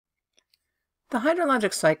The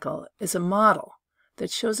hydrologic cycle is a model that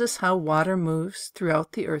shows us how water moves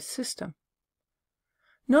throughout the Earth system.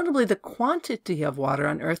 Notably, the quantity of water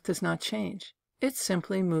on Earth does not change. It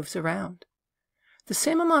simply moves around. The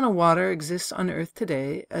same amount of water exists on Earth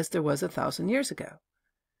today as there was 1,000 years ago.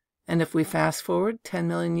 And if we fast forward 10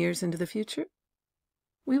 million years into the future,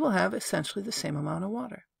 we will have essentially the same amount of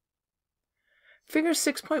water. Figure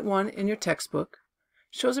 6.1 in your textbook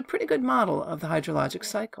shows a pretty good model of the hydrologic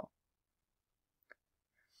cycle.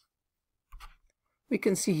 We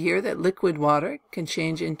can see here that liquid water can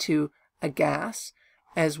change into a gas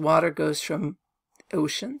as water goes from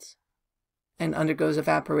oceans and undergoes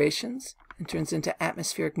evaporations and turns into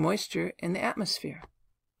atmospheric moisture in the atmosphere.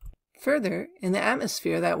 Further, in the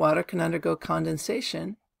atmosphere, that water can undergo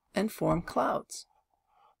condensation and form clouds.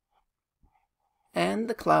 And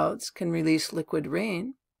the clouds can release liquid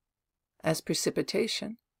rain as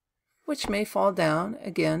precipitation, which may fall down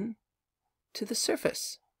again to the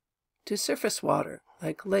surface, to surface water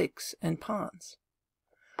like lakes and ponds.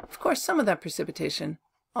 Of course, some of that precipitation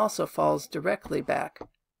also falls directly back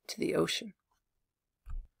to the ocean.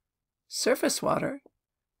 Surface water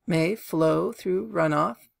may flow through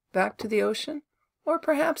runoff back to the ocean, or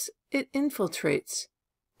perhaps it infiltrates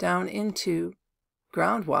down into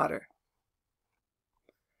groundwater.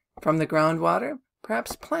 From the groundwater,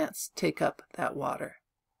 perhaps plants take up that water,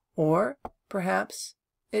 or perhaps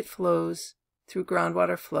it flows through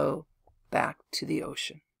groundwater flow back to the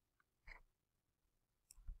ocean.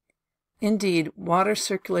 Indeed, water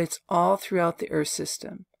circulates all throughout the Earth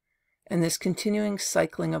system, and this continuing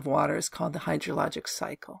cycling of water is called the hydrologic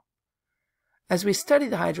cycle. As we study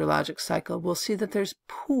the hydrologic cycle, we'll see that there's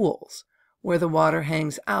pools where the water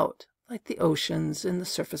hangs out, like the oceans and the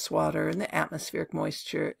surface water and the atmospheric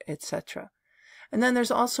moisture, etc. And then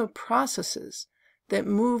there's also processes that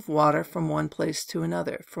move water from one place to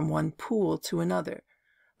another, from one pool to another,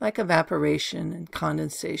 like evaporation and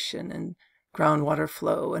condensation and groundwater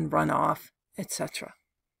flow and runoff, etc.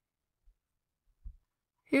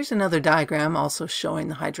 Here's another diagram also showing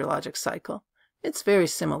the hydrologic cycle. It's very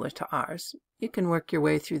similar to ours. You can work your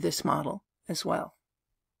way through this model as well.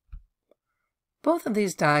 Both of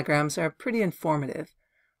these diagrams are pretty informative.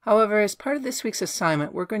 However, as part of this week's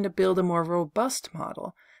assignment, we're going to build a more robust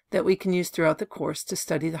model that we can use throughout the course to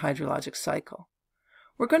study the hydrologic cycle.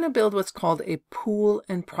 We're going to build what's called a pool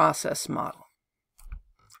and process model.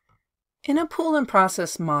 In a pool and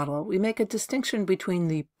process model, we make a distinction between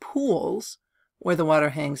the pools, where the water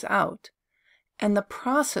hangs out, and the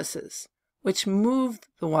processes, which move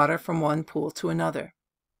the water from one pool to another.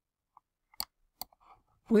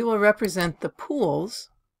 We will represent the pools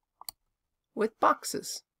with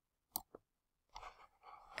boxes,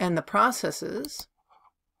 and the processes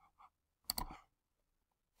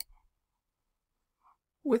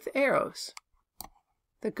with arrows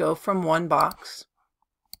that go from one box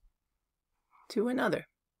to another.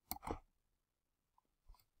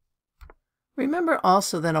 Remember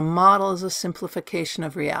also that a model is a simplification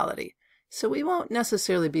of reality, so we won't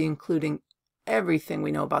necessarily be including everything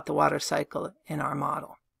we know about the water cycle in our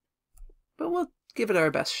model, but we'll give it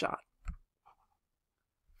our best shot.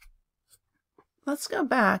 Let's go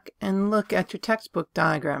back and look at your textbook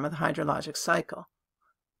diagram of the hydrologic cycle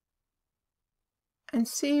and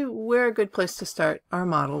see where a good place to start our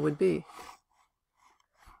model would be.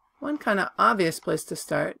 One kind of obvious place to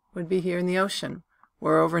start would be here in the ocean,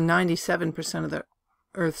 where over 97% of the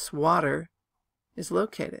Earth's water is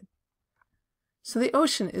located. So the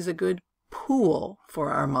ocean is a good pool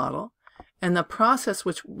for our model, and the process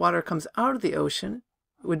which water comes out of the ocean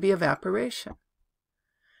would be evaporation.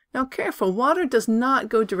 Now careful, water does not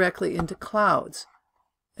go directly into clouds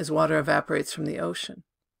as water evaporates from the ocean.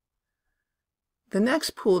 The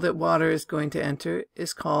next pool that water is going to enter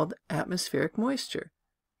is called atmospheric moisture.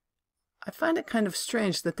 I find it kind of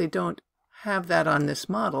strange that they don't have that on this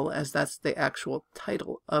model, as that's the actual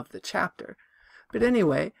title of the chapter. But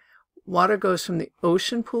anyway, water goes from the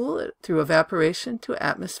ocean pool through evaporation to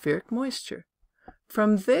atmospheric moisture.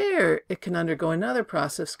 From there, it can undergo another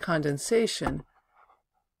process, condensation,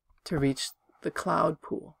 to reach the cloud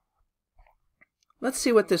pool. Let's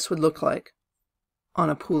see what this would look like on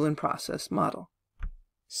a pool and process model.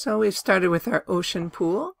 So we've started with our ocean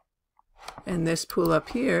pool, and this pool up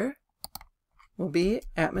here will be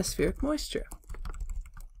atmospheric moisture.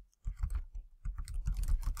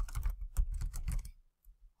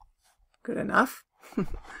 Good enough.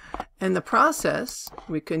 And the process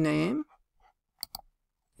we could name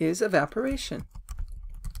is evaporation.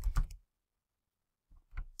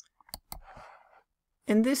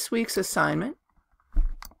 In this week's assignment,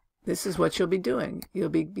 this is what you'll be doing. You'll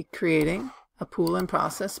be creating a pool and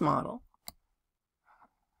process model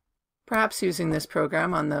perhaps using this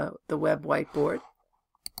program on the web whiteboard.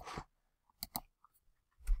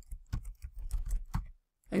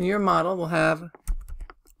 And your model will have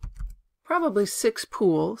probably 6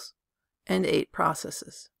 pools and 8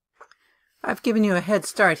 processes. I've given you a head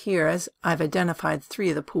start here as I've identified 3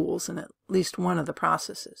 of the pools and at least 1 of the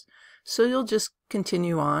processes. So you'll just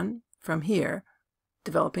continue on from here,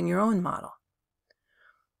 developing your own model.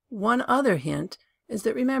 One other hint is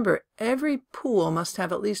that remember, every pool must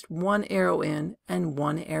have at least 1 arrow in and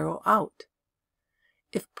 1 arrow out.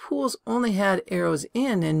 If pools only had arrows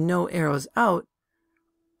in and no arrows out,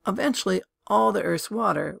 eventually all the Earth's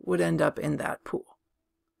water would end up in that pool.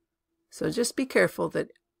 So just be careful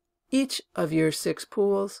that each of your 6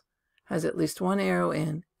 pools has at least 1 arrow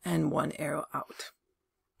in and 1 arrow out.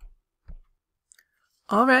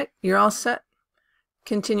 All right, you're all set.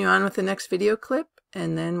 Continue on with the next video clip,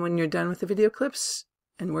 and then when you're done with the video clips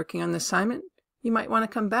and working on the assignment, you might want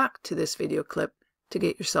to come back to this video clip to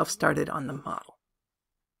get yourself started on the model.